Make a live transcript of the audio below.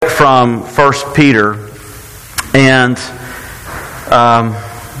from 1 Peter and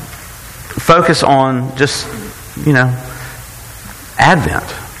focus on just, Advent.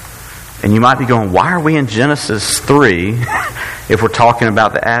 And you might be going, why are we in Genesis 3 if we're talking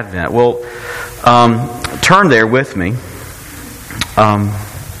about the Advent? Well, turn there with me.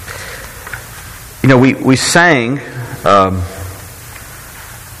 We sang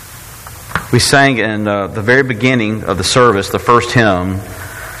in the very beginning of the service, the first hymn,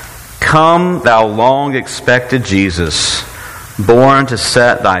 "Come, thou long expected Jesus, born to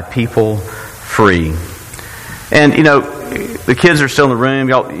set thy people free." And the kids are still in the room.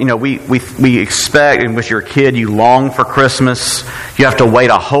 We expect, and when you're a kid, you long for Christmas. You have to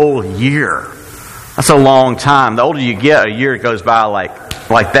wait a whole year. That's a long time. The older you get, a year goes by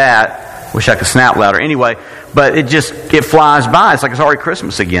like that. Wish I could snap louder. Anyway, but it flies by. It's like it's already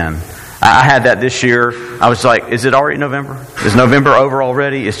Christmas again. I had that this year. I was like, is it already November? Is November over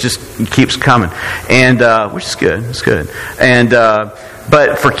already? It keeps coming, and which is good. It's good. And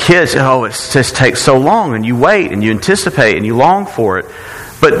but for kids, it just takes so long, and you wait, and you anticipate, and you long for it.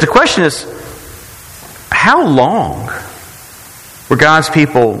 But the question is, how long were God's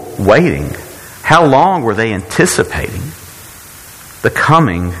people waiting? How long were they anticipating the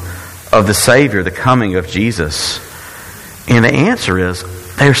coming of the Savior, the coming of Jesus? And the answer is,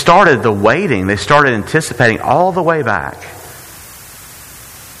 they started the waiting, they started anticipating all the way back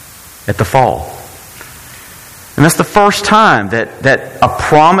at the fall. And that's the first time that a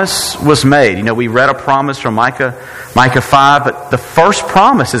promise was made. We read a promise from Micah 5, but the first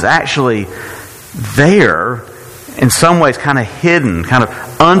promise is actually there, in some ways kind of hidden, kind of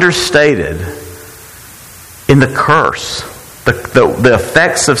understated in the curse. The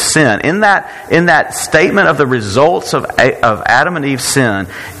effects of sin. In that statement of the results of Adam and Eve's sin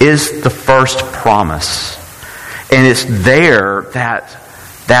is the first promise. And it's there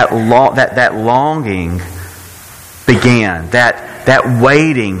that longing began. That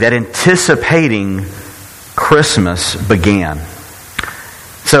waiting, that anticipating Christmas began.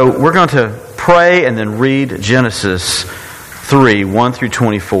 So we're going to pray and then read Genesis 3, 1 through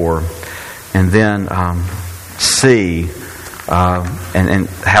 24. And then see and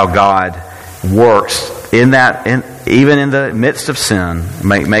how God works in that, even in the midst of sin,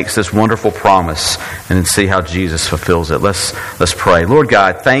 makes this wonderful promise, and then see how Jesus fulfills it. Let's pray. Lord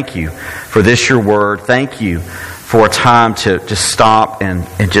God, thank you for this, your word. Thank you for a time to just stop and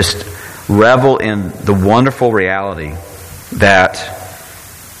just revel in the wonderful reality that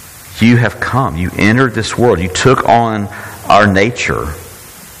you have come. You entered this world. You took on our nature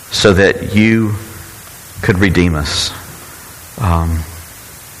so that you could redeem us.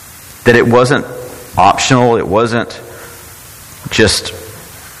 That it wasn't optional. It wasn't just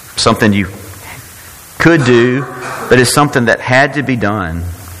something you could do, but it's something that had to be done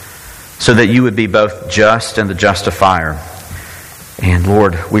so that you would be both just and the justifier. And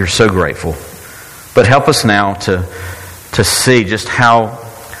Lord, we are so grateful. But help us now to see just how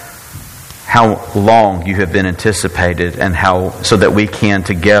long you have been anticipated, and so that we can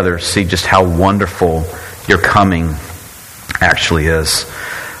together see just how wonderful your coming actually is.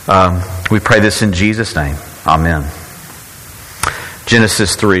 We pray this in Jesus' name. Amen.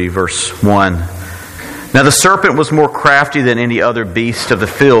 Genesis 3, verse 1. Now the serpent was more crafty than any other beast of the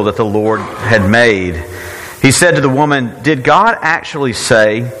field that the Lord had made. He said to the woman, "Did God actually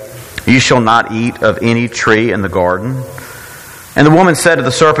say, 'You shall not eat of any tree in the garden?' And the woman said to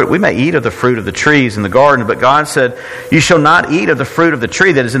the serpent, 'We may eat of the fruit of the trees in the garden, but God said, You shall not eat of the fruit of the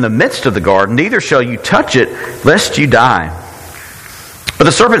tree that is in the midst of the garden, neither shall you touch it, lest you die.' But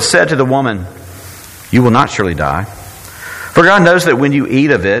the serpent said to the woman, 'You will not surely die. For God knows that when you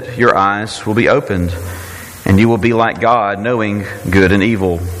eat of it, your eyes will be opened, and you will be like God, knowing good and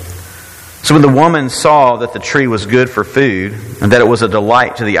evil.' So when the woman saw that the tree was good for food, and that it was a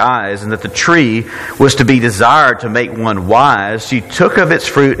delight to the eyes, and that the tree was to be desired to make one wise, she took of its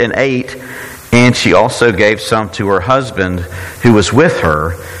fruit and ate, and she also gave some to her husband who was with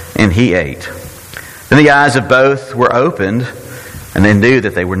her, and he ate. Then the eyes of both were opened, and they knew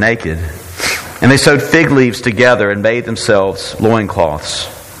that they were naked. And they sewed fig leaves together and made themselves loincloths.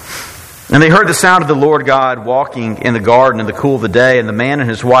 And they heard the sound of the Lord God walking in the garden in the cool of the day, and the man and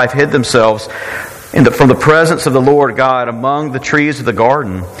his wife hid themselves from the presence of the Lord God among the trees of the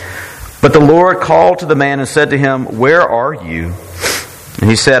garden. But the Lord called to the man and said to him, 'Where are you?' And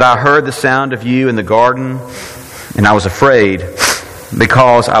he said, 'I heard the sound of you in the garden, and I was afraid,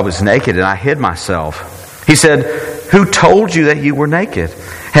 because I was naked, and I hid myself.' He said, 'Who told you that you were naked?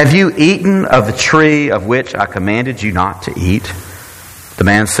 Have you eaten of the tree of which I commanded you not to eat?' The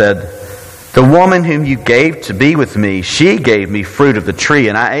man said, The woman whom you gave to be with me, she gave me fruit of the tree,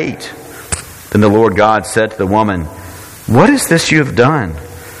 and I ate. Then the Lord God said to the woman, what is this you have done?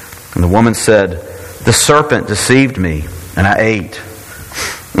 And the woman said, the serpent deceived me, and I ate.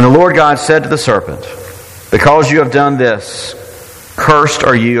 And the Lord God said to the serpent, because you have done this, cursed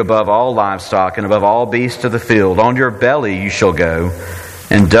are you above all livestock and above all beasts of the field. On your belly you shall go,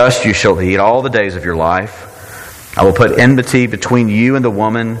 and dust you shall eat all the days of your life. I will put enmity between you and the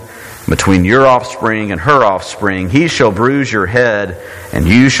woman, between your offspring and her offspring. He shall bruise your head, and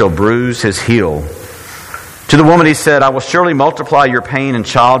you shall bruise his heel. To the woman he said, I will surely multiply your pain in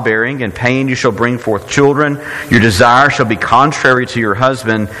childbearing. In pain you shall bring forth children. Your desire shall be contrary to your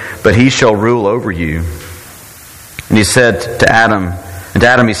husband, but he shall rule over you. And he said to Adam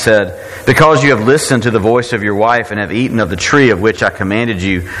he said, because you have listened to the voice of your wife and have eaten of the tree of which I commanded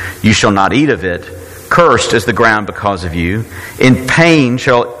you, you shall not eat of it. Cursed is the ground because of you. In pain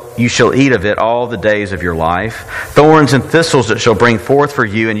you shall eat of it all the days of your life. Thorns and thistles it shall bring forth for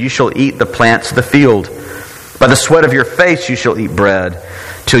you, and you shall eat the plants of the field. By the sweat of your face you shall eat bread,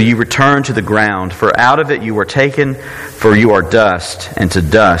 till you return to the ground. For out of it you were taken, for you are dust, and to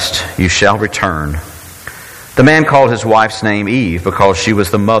dust you shall return. The man called his wife's name Eve, because she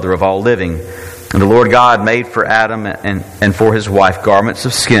was the mother of all living. And the Lord God made for Adam and for his wife garments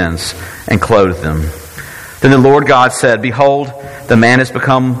of skins, and clothed them. Then the Lord God said, behold, the man has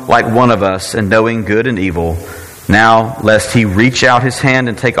become like one of us in knowing good and evil. Now, lest he reach out his hand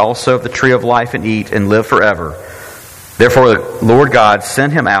and take also of the tree of life and eat and live forever. Therefore the Lord God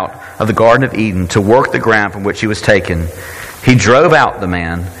sent him out of the Garden of Eden to work the ground from which he was taken. He drove out the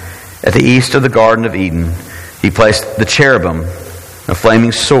man at the east of the Garden of Eden. He placed the cherubim, a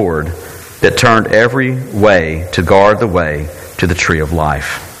flaming sword, that turned every way to guard the way to the tree of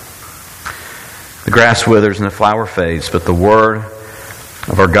life. The grass withers and the flower fades, but the word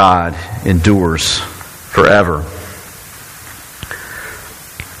of our God endures forever.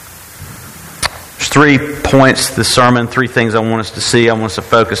 There's 3 points to the sermon, 3 things I want us to see. I want us to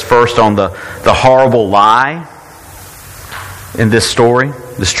focus first on the horrible lie in this story,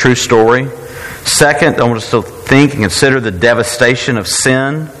 this true story. Second, I want us to think and consider the devastation of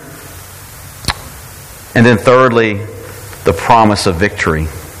sin. And then thirdly, the promise of victory.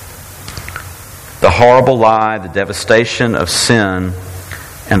 The horrible lie, the devastation of sin,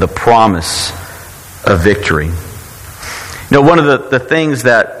 and the promise of victory. You know, one of the things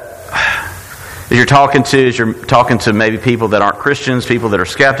that as you're talking to maybe people that aren't Christians, people that are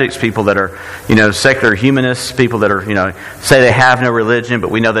skeptics, people that are, secular humanists, people that are, say they have no religion,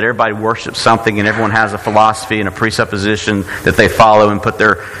 but we know that everybody worships something and everyone has a philosophy and a presupposition that they follow and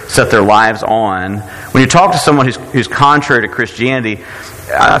set their lives on. When you talk to someone who's contrary to Christianity,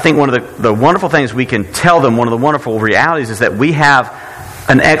 I think one of the wonderful things we can tell them, one of the wonderful realities is that we have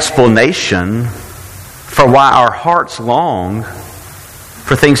an explanation for why our hearts long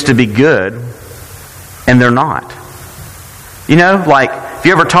for things to be good and they're not. Like if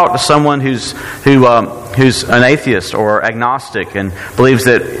you ever talk to someone who's an atheist or agnostic and believes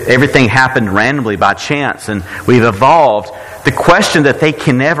that everything happened randomly by chance and we've evolved, the question that they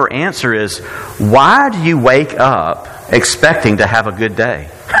can never answer is, why do you wake up expecting to have a good day?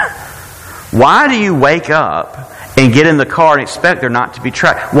 Why do you wake up and get in the car and expect there not to be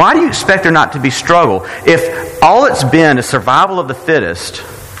traffic? Why do you expect there not to be struggle? If all it's been is survival of the fittest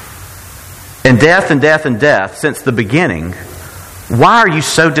and death and death and death since the beginning, why are you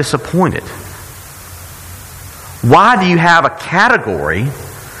so disappointed? Why do you have a category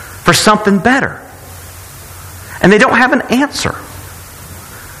for something better? And they don't have an answer.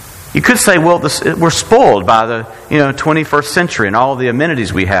 You could say, well, we're spoiled by the 21st century and all the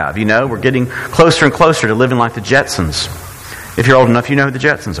amenities we have. We're getting closer and closer to living like the Jetsons. If you're old enough, you know who the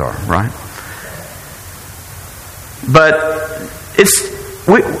Jetsons are, right? But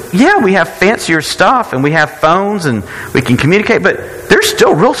we have fancier stuff and we have phones and we can communicate, but there's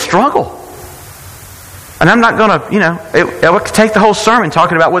still real struggle. And I'm not going to, it would take the whole sermon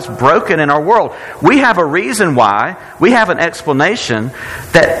talking about what's broken in our world. We have a reason why. We have an explanation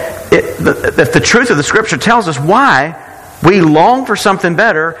that the truth of the Scripture tells us why we long for something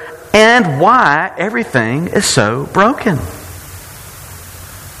better and why everything is so broken.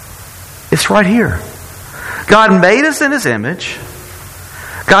 It's right here. God made us in His image.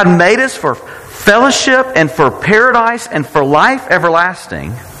 God made us for fellowship and for paradise and for life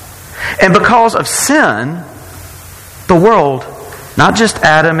everlasting. And because of sin, the world, not just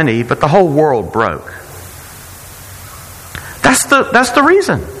Adam and Eve, but the whole world broke. That's the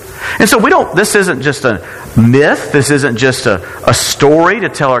reason. And so this isn't just a myth, this isn't just a story to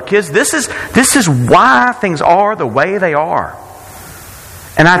tell our kids. This is why things are the way they are.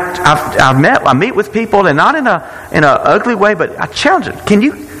 And I meet with people, and not in an ugly way, but I challenge them. Can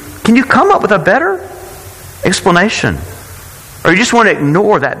you come up with a better explanation? Or you just want to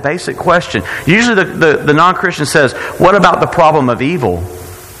ignore that basic question? Usually the non-Christian says, what about the problem of evil?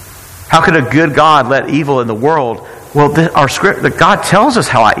 How could a good God let evil in the world? Well, God tells us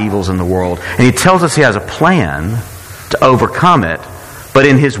how evil's in the world, and He tells us He has a plan to overcome it. But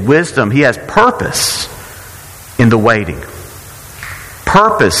in His wisdom, He has purpose in the waiting.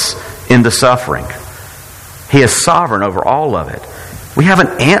 Purpose in the suffering. He is sovereign over all of it. We have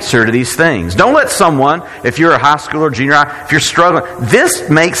an answer to these things. Don't let someone, if you're a high schooler, junior high, if you're struggling, this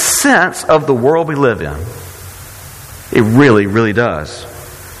makes sense of the world we live in. It really, really does.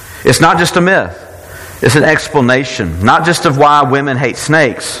 It's not just a myth. It's an explanation. Not just of why women hate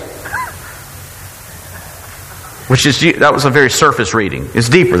snakes. That was a very surface reading. It's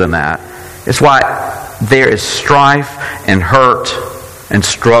deeper than that. It's why there is strife and hurt and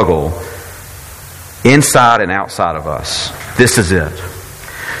struggle inside and outside of us. This is it.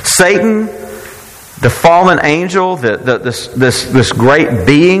 Satan, the fallen angel, this great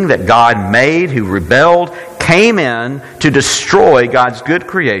being that God made who rebelled, came in to destroy God's good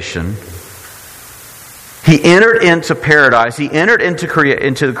creation. He entered into paradise. He entered into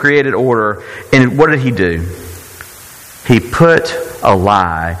the created order. And what did he do? He put a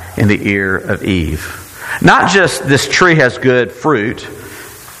lie in the ear of Eve. Not just this tree has good fruit.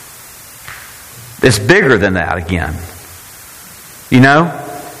 It's bigger than that again. You know?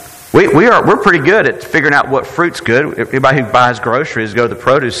 We're pretty good at figuring out what fruit's good. Everybody who buys groceries go to the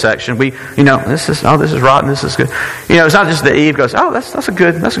produce section. This is rotten, this is good. It's not just that Eve goes, oh, that's a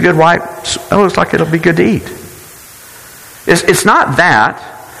good ripe. It looks like it'll be good to eat. It's not that.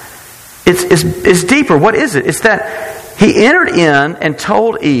 It's deeper. What is it? It's that he entered in and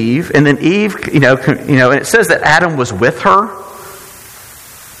told Eve, and then Eve, and it says that Adam was with her.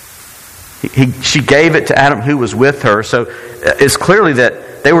 She gave it to Adam who was with her. So it's clearly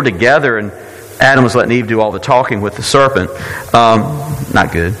that they were together and Adam was letting Eve do all the talking with the serpent.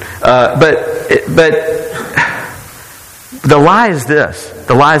 Not good. But the lie is this.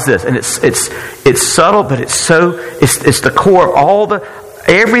 The lie is this. And it's subtle, but it's the core of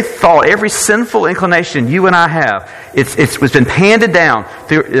every thought, every sinful inclination you and I have. It's been handed down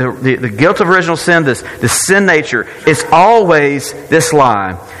through the guilt of original sin, this sin nature. It's always this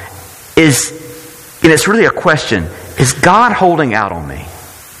lie. And it's really a question. Is God holding out on me?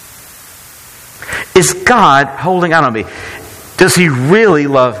 Is God holding out on me? Does He really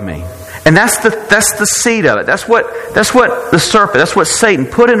love me? And that's the seed of it. That's what the serpent, that's what Satan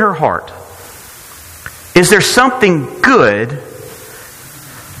put in her heart. Is there something good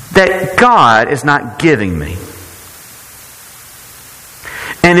that God is not giving me?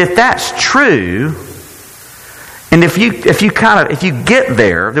 And if that's true, and if you get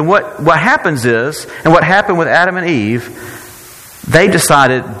there, then what happens is, and what happened with Adam and Eve, they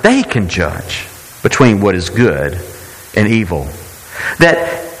decided they can judge between what is good and evil.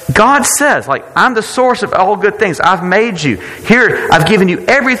 That God says, I'm the source of all good things. I've made you. Here, I've given you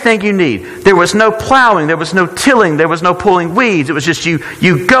everything you need. There was no plowing. There was no tilling. There was no pulling weeds. It was just you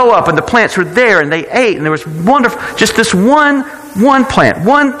go up and the plants were there and they ate. And there was wonderful, just this one plant,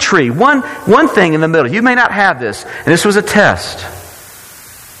 one tree, one thing in the middle. You may not have this. And this was a test.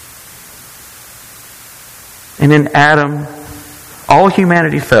 And then Adam, all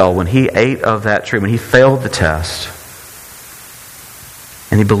humanity fell when he ate of that tree, when he failed the test.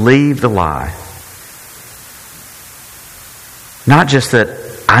 And he believed the lie. Not just that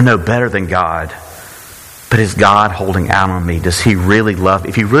I know better than God, but is God holding out on me? Does He really love me?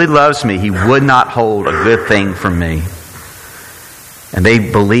 If He really loves me, He would not hold a good thing from me. And they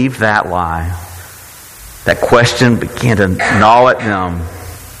believed that lie. That question began to gnaw at them.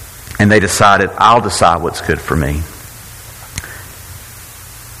 And they decided, I'll decide what's good for me.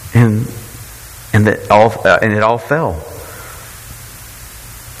 And it all fell.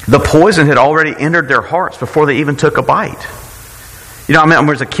 The poison had already entered their hearts before they even took a bite. When I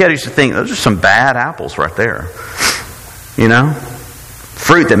was a kid, I used to think, those are some bad apples right there.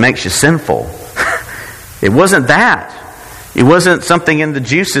 Fruit that makes you sinful. It wasn't that. It wasn't something in the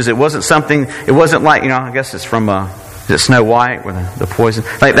juices. It wasn't like, I guess it's from, is it Snow White, where the poison?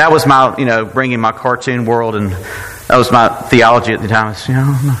 That was my, bringing my cartoon world, and that was my theology at the time.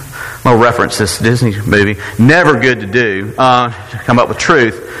 I'm going to reference this Disney movie. Never good to do, to come up with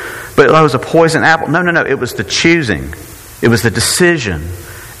truth. But it was a poison apple. No. It was the choosing. It was the decision.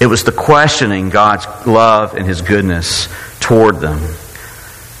 It was the questioning God's love and His goodness toward them.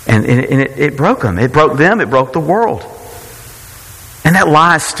 And it broke them. It broke them. It broke the world. And that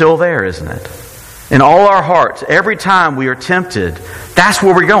lie is still there, isn't it? In all our hearts, every time we are tempted, that's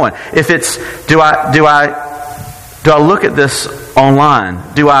where we're going. If it's, do I look at this online?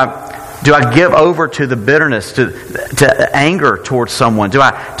 Do I give over to the bitterness, to anger towards someone? Do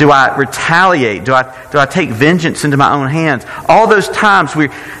I retaliate? Do I take vengeance into my own hands? All those times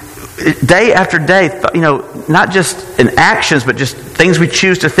day after day, not just in actions, but just things we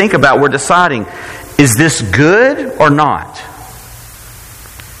choose to think about, we're deciding, is this good or not?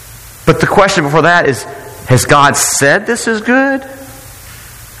 But the question before that is, has God said this is good?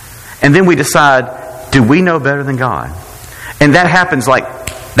 And then we decide, do we know better than God? And that happens like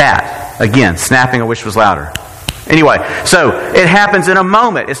that. Again, snapping, I wish was louder. Anyway, so it happens in a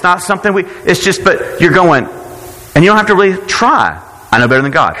moment. It's not something it's just, but you're going, and you don't have to really try. I know better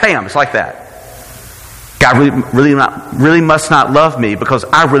than God. Bam, it's like that. God really must not love me because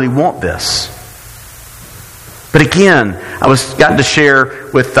I really want this. But again, I gotten to share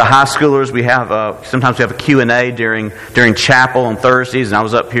with the high schoolers. We have sometimes we have a Q&A during chapel on Thursdays, and I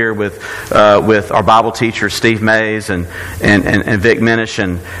was up here with our Bible teacher Steve Mays and Vic Minish,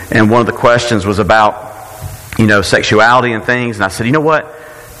 and one of the questions was about sexuality and things, and I said, you know what?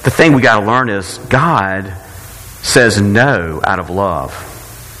 The thing we got to learn is God says no out of love.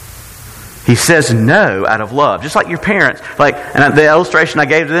 He says no out of love, just like your parents. And the illustration I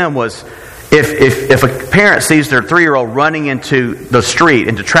gave to them was, if a parent sees their 3-year-old running into the street,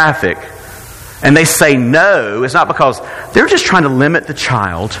 into traffic, and they say no, it's not because they're just trying to limit the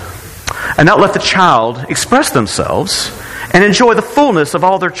child and not let the child express themselves and enjoy the fullness of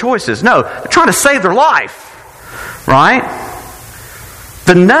all their choices. No, they're trying to save their life, right?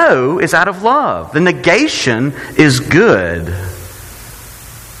 The no is out of love. The negation is good.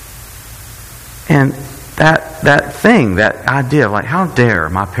 And that idea of how dare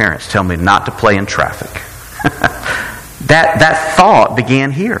my parents tell me not to play in traffic? that thought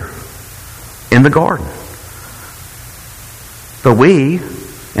began here in the garden. But we,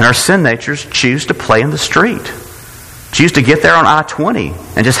 in our sin natures, choose to play in the street. Choose to get there on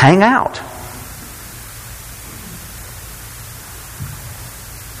I-20 and just hang out.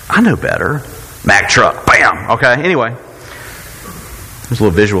 I know better. Mack truck. Bam! Okay, anyway. There's a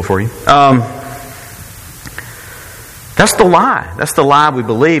little visual for you. That's the lie. That's the lie we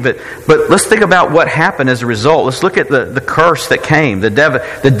believe. But let's think about what happened as a result. Let's look at the curse that came, the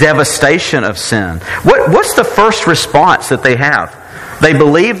devastation of sin. What's the first response that they have? They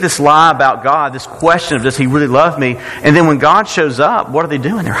believe this lie about God, this question of does He really love me? And then when God shows up, what are they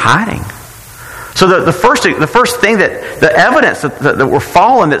doing? They're hiding. So the first thing the evidence that we're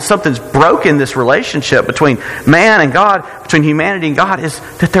fallen, that something's broken this relationship between man and God, between humanity and God, is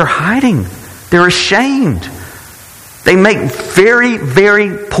that they're hiding. They're ashamed. They make very,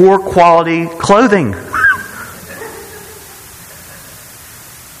 very poor quality clothing.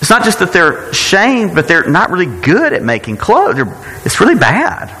 It's not just that they're ashamed, but they're not really good at making clothes. It's really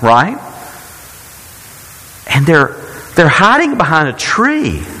bad, right? And they're hiding behind a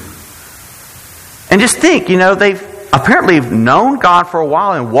tree. And just think, they've apparently known God for a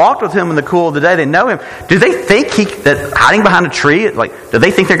while and walked with Him in the cool of the day. They know Him. Do they think that hiding behind a tree, do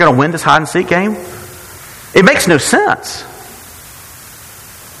they think they're going to win this hide and seek game? It makes no sense.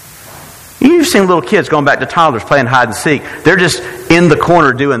 You've seen little kids going back to toddlers playing hide and seek. They're just in the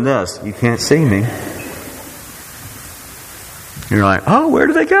corner doing this. You can't see me. And you're like, oh, where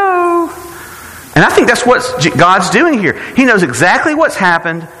do they go? And I think that's what God's doing here. He knows exactly what's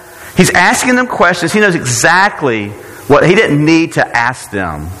happened. He's asking them questions. He knows exactly what. He didn't need to ask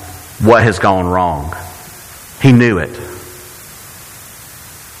them what has gone wrong. He knew it.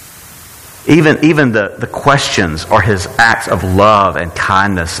 Even the questions are His acts of love and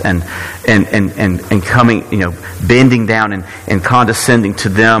kindness and coming, bending down and condescending to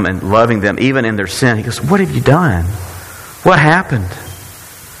them and loving them even in their sin. He goes, what have you done? What happened?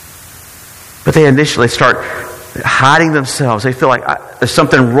 But they initially start hiding themselves. They feel like there's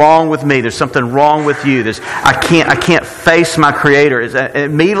something wrong with me. There's something wrong with you. I can't face my Creator. It's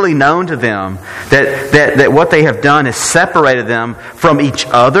immediately known to them that what they have done has separated them from each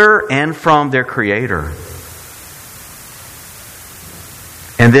other and from their Creator.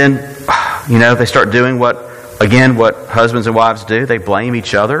 And then, they start doing what husbands and wives do. They blame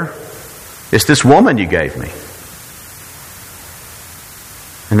each other. It's this woman you gave me.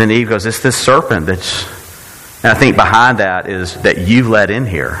 And then Eve goes, it's this serpent that's... And I think behind that is that you've let in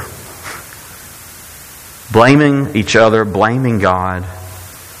here. Blaming each other, blaming God,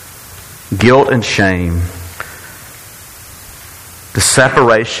 guilt and shame, the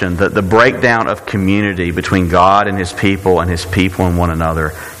separation, the breakdown of community between God and His people and one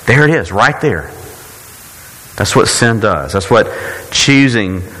another. There it is, right there. That's what sin does. That's what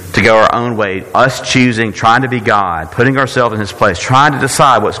choosing to go our own way, us choosing, trying to be God, putting ourselves in His place, trying to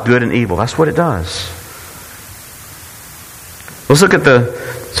decide what's good and evil. That's what it does. Let's look at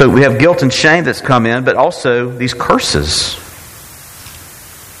so we have guilt and shame that's come in, but also these curses.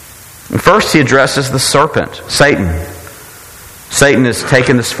 And first, he addresses the serpent, Satan. Satan has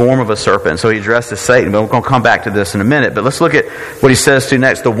taken this form of a serpent, so he addresses Satan. But we're going to come back to this in a minute. But let's look at what he says to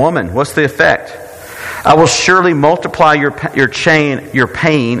next. The woman, what's the effect? I will surely multiply your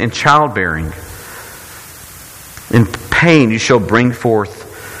pain in childbearing. In pain you shall bring forth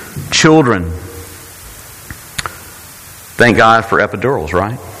children. Thank God for epidurals,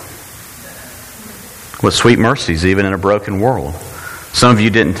 right? What sweet mercies, even in a broken world. Some of you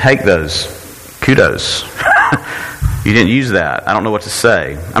didn't take those. Kudos. You didn't use that. I don't know what to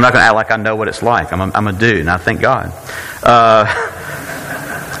say. I'm not going to act like I know what it's like. I'm a dude, and I thank God.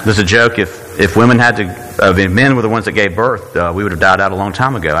 There's a joke, if women had to, if men were the ones that gave birth, we would have died out a long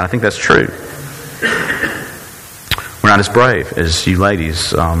time ago. And I think that's true. We're not as brave as you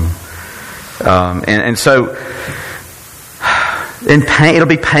ladies. And so, in pain, it'll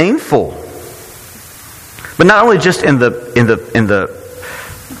be painful. But not only just in the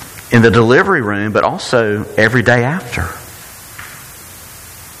delivery room, but also every day after.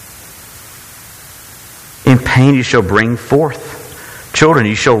 In pain you shall bring forth children.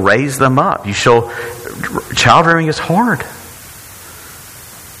 You shall raise them up. Childbearing is hard.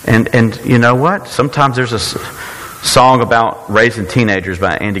 And you know what? Sometimes there's a song about raising teenagers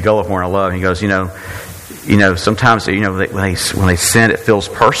by Andy Gullihorn I love. He goes, sometimes when they sin, it feels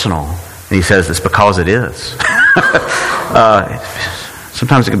personal. And he says it's because it is.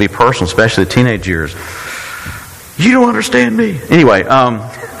 Sometimes it can be personal, especially the teenage years. You don't understand me. Anyway,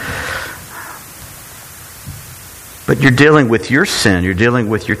 but you're dealing with your sin. You're dealing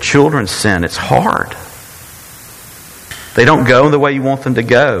with your children's sin. It's hard. They don't go the way you want them to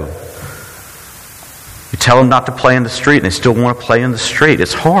go. You tell them not to play in the street, and they still want to play in the street.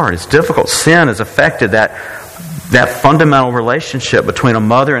 It's hard. It's difficult. Sin has affected that fundamental relationship between a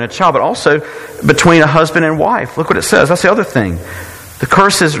mother and a child, but also between a husband and wife. Look what it says. That's the other thing. The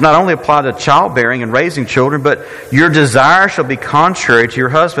curses not only apply to childbearing and raising children, but your desire shall be contrary to your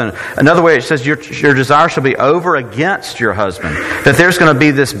husband. Another way it says your desire shall be over against your husband. That there's going to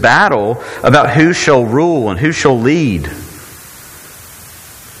be this battle about who shall rule and who shall lead.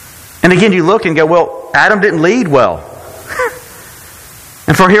 And again, you look and go, well, Adam didn't lead well.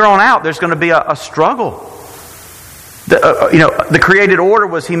 And from here on out, there's going to be a struggle. The created order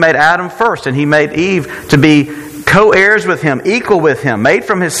was He made Adam first, and He made Eve to be co-heirs with Him, equal with Him, made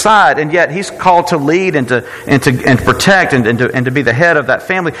from His side, and yet He's called to lead and to protect and to be the head of that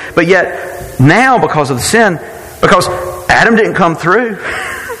family. But yet now, because of the sin, because Adam didn't come through,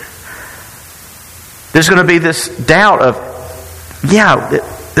 there's going to be this doubt of,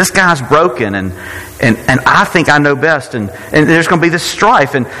 this guy's broken, and I think I know best, and there's going to be this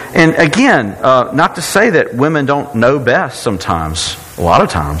strife. And again, not to say that women don't know best sometimes. A lot of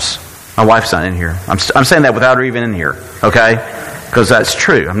times. My wife's not in here. I'm saying that without her even in here, okay? Because that's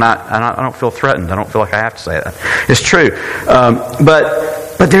true. I don't feel threatened. I don't feel like I have to say that. It's true.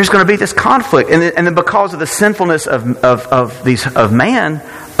 But there's going to be this conflict, and then because of the sinfulness of men,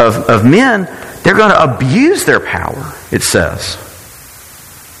 they're going to abuse their power. It says.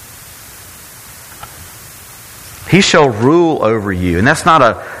 He shall rule over you. And that's not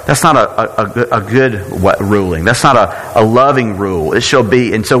a good ruling. That's not a loving rule. It shall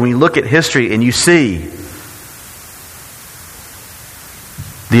be. And so when you look at history and you see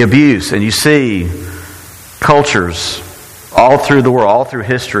the abuse and you see cultures all through the world, all through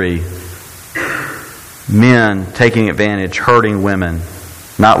history, men taking advantage, hurting women,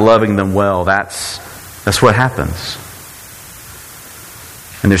 not loving them well, that's what happens.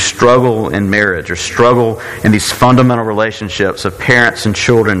 And there's struggle in marriage, there's struggle in these fundamental relationships of parents and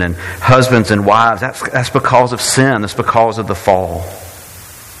children and husbands and wives. That's because of sin. That's because of the fall.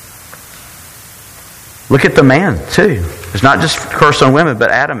 Look at the man, too. It's not just curse on women, but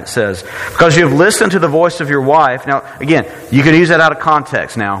Adam, it says. Because you have listened to the voice of your wife. Now, again, you can use that out of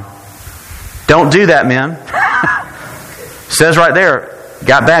context now. Don't do that, men. It says right there,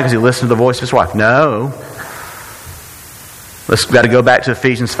 got bad because he listened to the voice of his wife. No. Let's got to go back to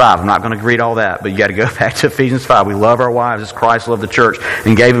Ephesians 5. I'm not going to read all that, but you got to go back to Ephesians 5. We love our wives as Christ loved the church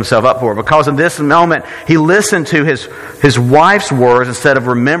and gave Himself up for it. Because in this moment, he listened to his wife's words instead of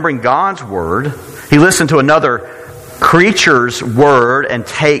remembering God's word. He listened to another creature's word and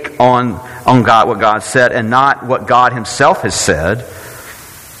take on God, what God said, and not what God Himself has said.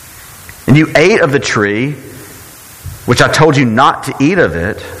 And you ate of the tree, which I told you not to eat of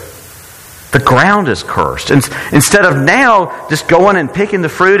it. The ground is cursed. And instead of now just going and picking the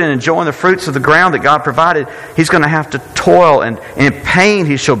fruit and enjoying the fruits of the ground that God provided, he's going to have to toil, and in pain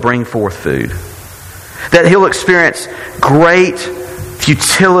he shall bring forth food. That he'll experience great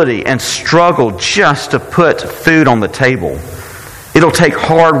futility and struggle just to put food on the table. It'll take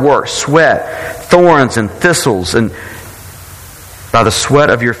hard work, sweat, thorns and thistles, and by the sweat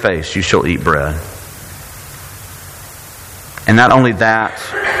of your face you shall eat bread. And not only that,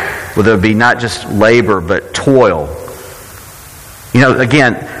 will there be not just labor but toil. You know,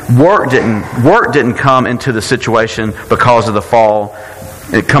 again, work didn't come into the situation because of the fall.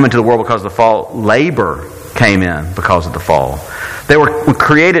 It come into the world because of the fall. Labor came in because of the fall. They were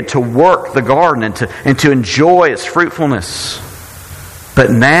created to work the garden and to enjoy its fruitfulness. But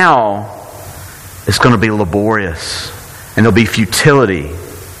now it's going to be laborious, and there'll be futility.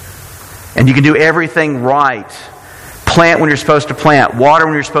 And you can do everything right. Plant when you're supposed to plant, water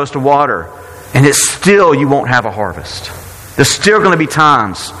when you're supposed to water, and it's still you won't have a harvest. There's still going to be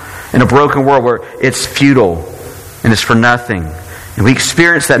times in a broken world where it's futile and it's for nothing. And we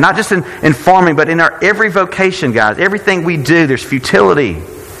experience that, not just in farming, but in our every vocation, guys. Everything we do, there's futility.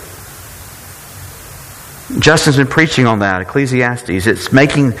 Justin's been preaching on that, Ecclesiastes. It's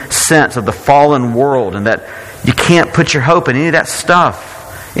making sense of the fallen world and that you can't put your hope in any of that stuff.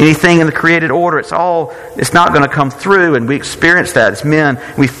 Anything in the created order, it's not going to come through, and we experience that as men.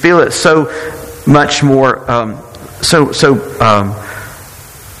 We feel it so much more,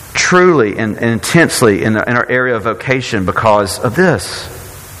 truly and intensely in our area of vocation because of this.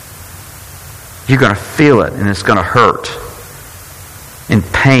 You're going to feel it, and it's going to hurt. In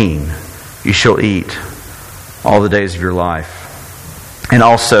pain, you shall eat all the days of your life. And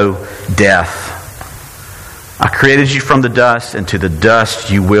also death. I created you from the dust, and to the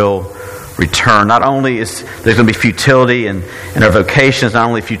dust you will return. Not only is there going to be futility in our vocations, not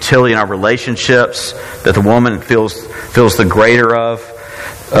only futility in our relationships that the woman feels the greater of,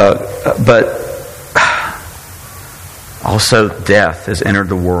 but also death has entered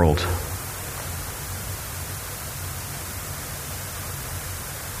the world.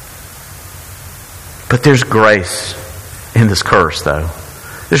 But there's grace in this curse, though.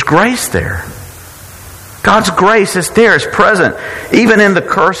 There's grace there. God's grace is there, it's present. Even in the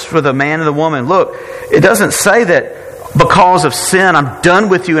curse for the man and the woman. Look, it doesn't say that because of sin, I'm done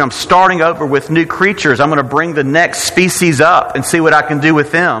with you and I'm starting over with new creatures. I'm going to bring the next species up and see what I can do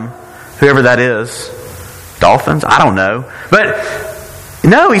with them. Whoever that is. Dolphins? I don't know. But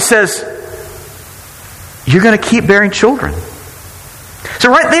no, he says, you're going to keep bearing children.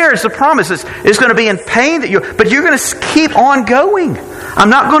 So right there is the promise. It's going to be in pain, but you're going to keep on going. I'm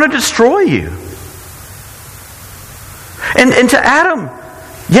not going to destroy you. And to Adam,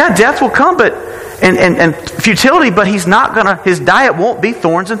 yeah, death will come, but and futility, but he's not gonna. His diet won't be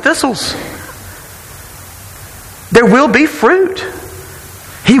thorns and thistles. There will be fruit.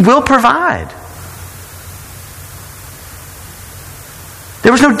 He will provide.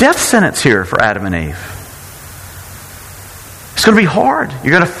 There was no death sentence here for Adam and Eve. It's going to be hard.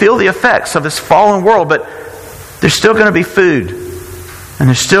 You're going to feel the effects of this fallen world, but there's still going to be food, and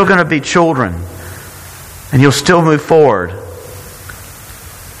there's still going to be children. And you'll still move forward.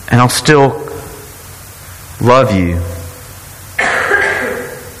 And I'll still love you.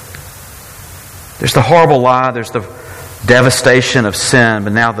 There's the horrible lie. There's the devastation of sin.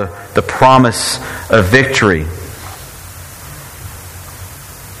 But now the promise of victory.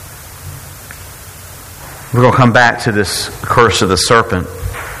 We're going to come back to this curse of the serpent.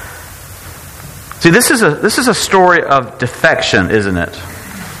 See, this is a story of defection, isn't it?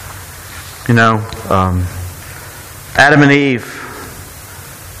 You know, Adam and Eve,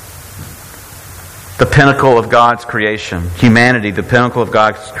 the pinnacle of God's creation. Humanity, the pinnacle of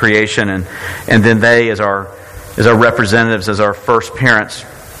God's creation, and then they, as our representatives, as our first parents,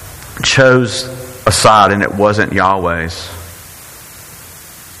 chose a side, and it wasn't Yahweh's.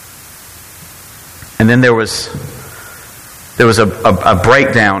 And then there was a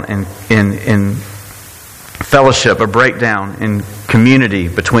breakdown in fellowship, a breakdown in community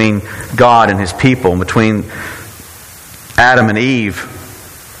between God and His people, between Adam and Eve.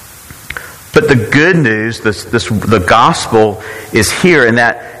 But the good news, the gospel, is here in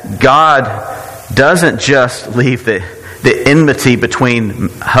that God doesn't just leave the enmity between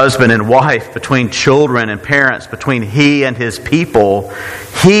husband and wife, between children and parents, between He and His people.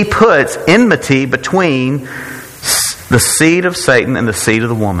 He puts enmity between the seed of Satan and the seed of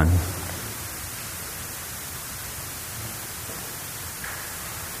the woman.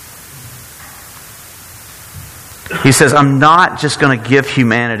 He says, I'm not just going to give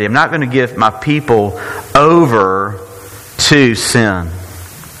humanity, I'm not going to give my people over to sin,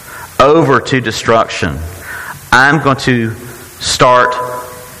 over to destruction. I'm going to start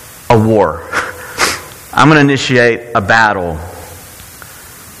a war. I'm going to initiate a battle.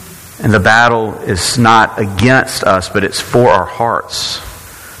 And the battle is not against us, but it's for our hearts.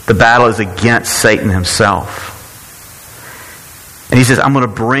 The battle is against Satan himself. And he says, I'm going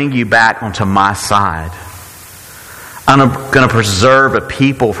to bring you back onto my side. I'm going to preserve a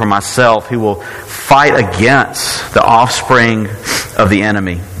people for myself who will fight against the offspring of the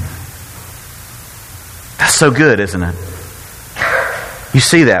enemy. That's so good, isn't it? You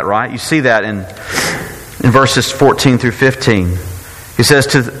see that, right? You see that in verses 14 through 15. He says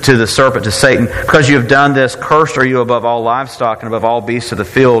to the serpent, to Satan, because you have done this, cursed are you above all livestock and above all beasts of the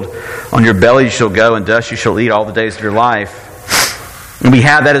field. On your belly you shall go, and dust you shall eat all the days of your life. And we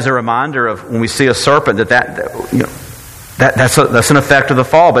have that as a reminder of when we see a serpent that's an effect of the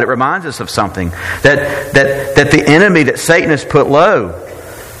fall, but it reminds us of something. That the enemy, that Satan has put low,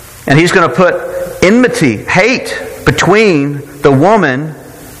 and he's going to put enmity, hate between the woman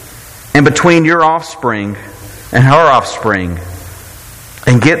and between your offspring and her offspring.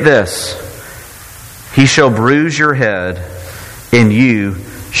 And get this, he shall bruise your head, and you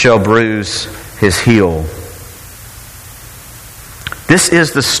shall bruise his heel. This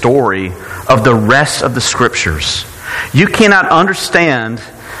is the story of the rest of the Scriptures. You cannot understand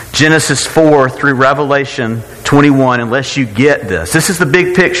Genesis 4 through Revelation 21 unless you get this. This is the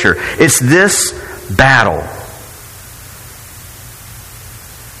big picture. It's this battle.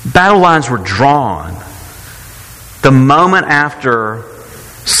 Battle lines were drawn the moment after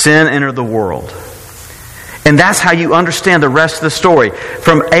sin entered the world. And that's how you understand the rest of the story.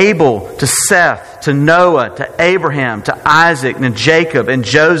 From Abel to Seth to Noah to Abraham to Isaac and Jacob and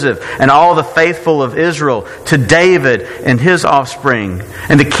Joseph and all the faithful of Israel to David and his offspring.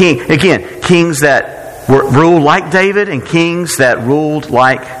 And the king, again, kings that ruled like David and kings that ruled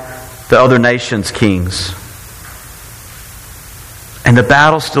like the other nations' kings. And the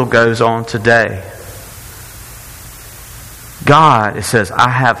battle still goes on today. God, it says, I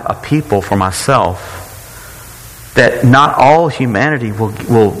have a people for myself that not all humanity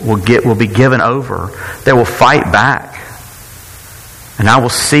will be given over. They will fight back. And I will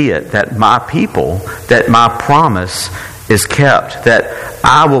see it, that my people, that my promise is kept, that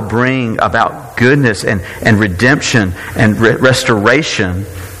I will bring about goodness and redemption and restoration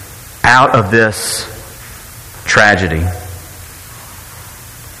out of this tragedy.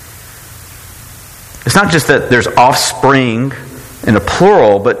 It's not just that there's offspring in a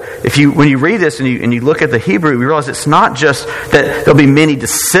plural, but when you read this and you look at the Hebrew, you realize it's not just that there'll be many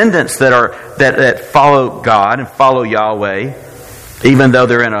descendants that follow God and follow Yahweh, even though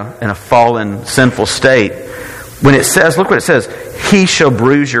they're in a fallen, sinful state. When it says, look what it says, he shall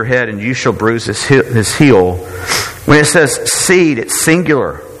bruise your head and you shall bruise his heel. When it says seed, it's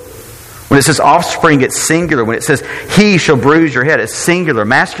singular. When it says offspring, it's singular. When it says he shall bruise your head, it's singular.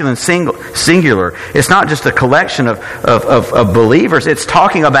 Masculine, singular. It's not just a collection of believers. It's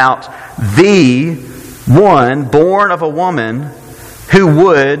talking about the one born of a woman who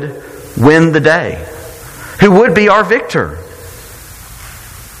would win the day. Who would be our victor.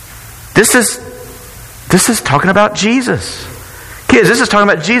 This is talking about Jesus. Kids, this is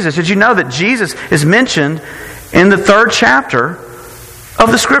talking about Jesus. Did you know that Jesus is mentioned in the 3rd chapter of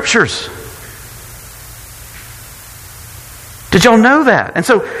the Scriptures? Did y'all know that? And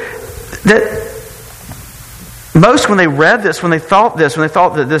so that most when they read this, when they thought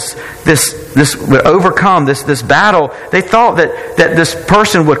that this would overcome this battle, they thought that this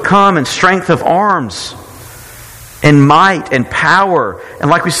person would come in strength of arms and might and power, and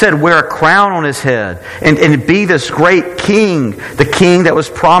like we said, wear a crown on his head and be this great king, the king that was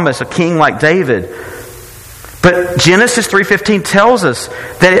promised, a king like David. But Genesis 3:15 tells us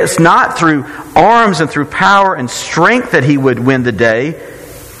that it's not through arms and through power and strength that he would win the day.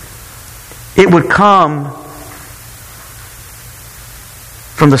 It would come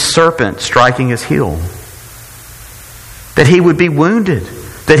from the serpent striking his heel. That he would be wounded.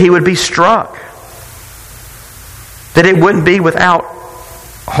 That he would be struck. That it wouldn't be without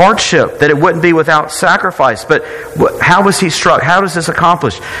hardship. That it wouldn't be without sacrifice. But how was he struck? How does this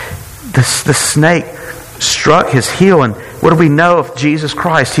accomplish? The snake struck his heel, and what do we know of Jesus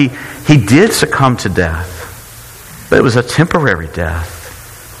Christ? He did succumb to death, but it was a temporary death.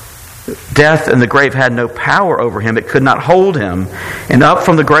 Death and the grave had no power over him. It could not hold him. And up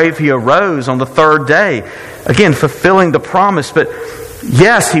from the grave he arose on the 3rd day, again fulfilling the promise. But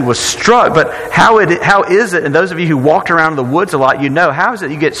yes, he was struck, but how is it, and those of you who walked around in the woods a lot, you know, how is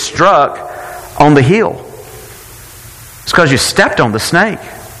it you get struck on the heel? It's because you stepped on the snake.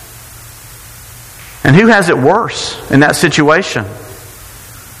 And who has it worse in that situation?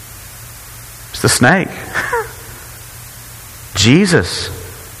 It's the snake. Jesus,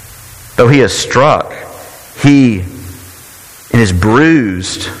 though he is struck, he, and is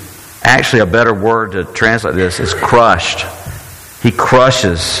bruised, actually a better word to translate this is crushed. He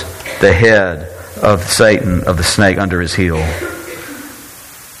crushes the head of Satan, of the snake, under his heel.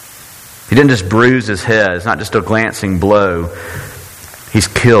 He didn't just bruise his head. It's not just a glancing blow. He's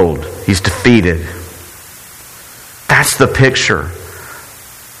killed. He's defeated. That's the picture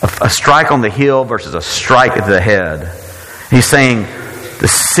of a strike on the heel versus a strike at the head. He's saying the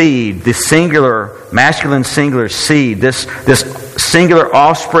seed, the singular, masculine singular seed, this singular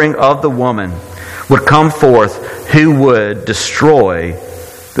offspring of the woman would come forth who would destroy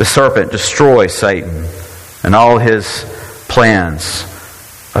the serpent, destroy Satan and all his plans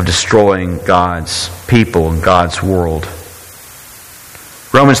of destroying God's people and God's world.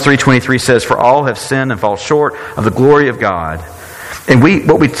 Romans 3:23 says, "For all have sinned and fall short of the glory of God." And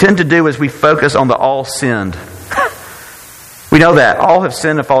what we tend to do is we focus on the all sinned. We know that. All have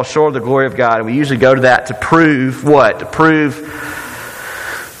sinned and fall short of the glory of God. And we usually go to that to prove what? To prove,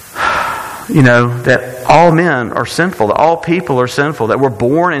 that all men are sinful, that all people are sinful, that we're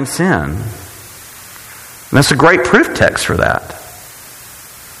born in sin. And that's a great proof text for that.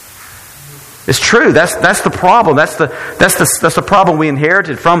 It's true. That's the problem. That's the problem we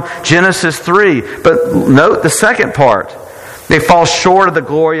inherited from Genesis 3. But note the second part. They fall short of the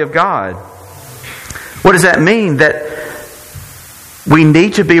glory of God. What does that mean? That we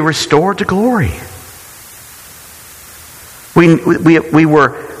need to be restored to glory. We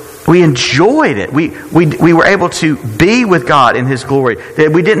enjoyed it. We were able to be with God in His glory.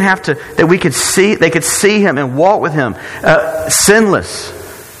 That we didn't have to. That we could see. They could see Him and walk with Him, sinless,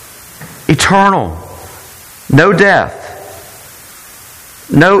 eternal, no death,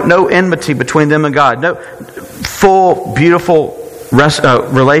 no enmity between them and God, no full, beautiful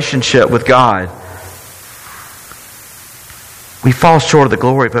relationship with God. We fall short of the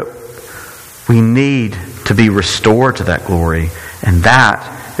glory, but we need to be restored to that glory. And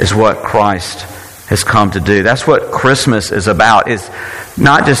that is what Christ has come to do. That's what Christmas is about. It's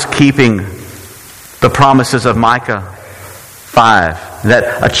not just keeping the promises of Micah 5,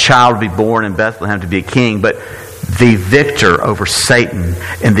 that a child would be born in Bethlehem to be a king, but the victor over Satan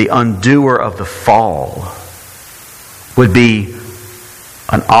and the undoer of the fall would be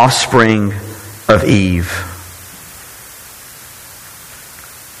an offspring of Eve.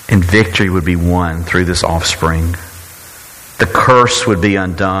 And victory would be won through this offspring. The curse would be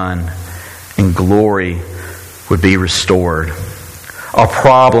undone and glory would be restored. Our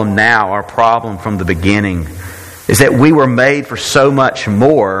problem now, our problem from the beginning, is that we were made for so much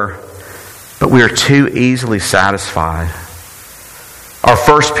more, but we are too easily satisfied. Our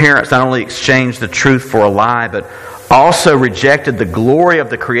first parents not only exchanged the truth for a lie, but also rejected the glory of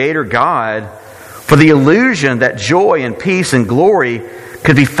the Creator God for the illusion that joy and peace and glory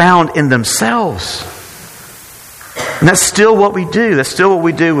could be found in themselves. And that's still what we do. That's still what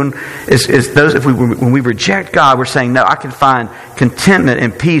we do when we reject God. We're saying, no, I can find contentment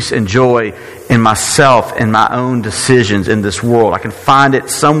and peace and joy in myself and my own decisions in this world. I can find it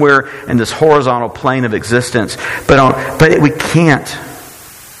somewhere in this horizontal plane of existence. But we can't.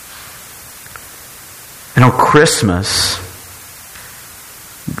 And on Christmas,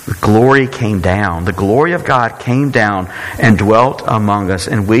 the glory came down. The glory of God came down and dwelt among us.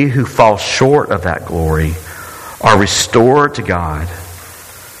 And we who fall short of that glory are restored to God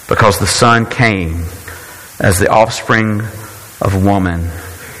because the Son came as the offspring of woman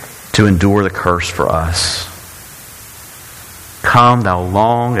to endure the curse for us. Come, thou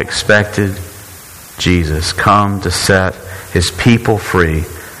long expected Jesus. Come to set His people free.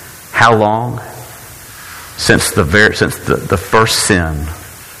 How long? Since the first sin,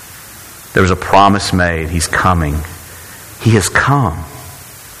 there was a promise made. He's coming. He has come.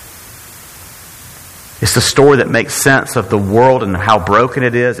 It's the story that makes sense of the world and how broken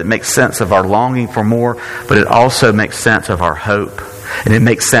it is. It makes sense of our longing for more, but it also makes sense of our hope. And it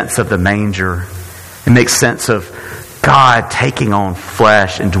makes sense of the manger. It makes sense of God taking on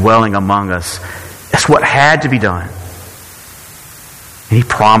flesh and dwelling among us. That's what had to be done. And He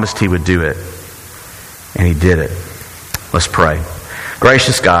promised He would do it. And He did it. Let's pray.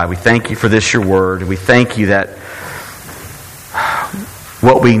 Gracious God, we thank You for this, Your word. We thank You that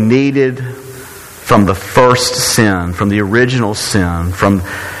what we needed from the first sin, from the original sin, from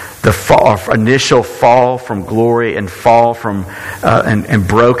the initial fall from glory and fall from and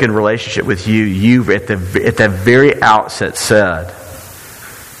broken relationship with You at the very outset said,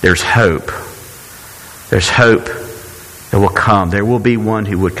 there's hope. There's hope that will come. There will be one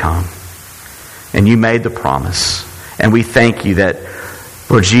who would come. And You made the promise. And we thank You that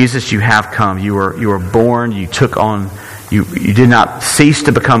Lord Jesus, you have come. You were born. You took on. You did not cease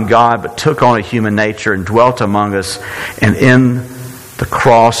to become God, but took on a human nature and dwelt among us. And in the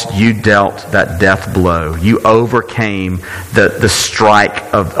cross, you dealt that death blow. You overcame the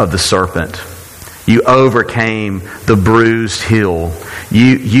strike of the serpent. You overcame the bruised heel.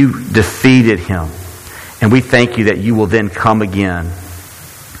 You defeated him. And we thank you that you will then come again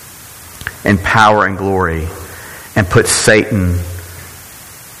in power and glory and put Satan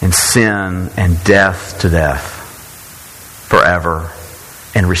and sin and death to death forever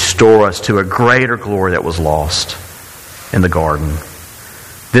and restore us to a greater glory that was lost in the garden.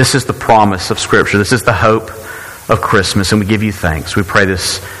 This is the promise of Scripture. This is the hope of Christmas, and we give you thanks. We pray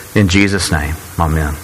this in Jesus' name. Amen.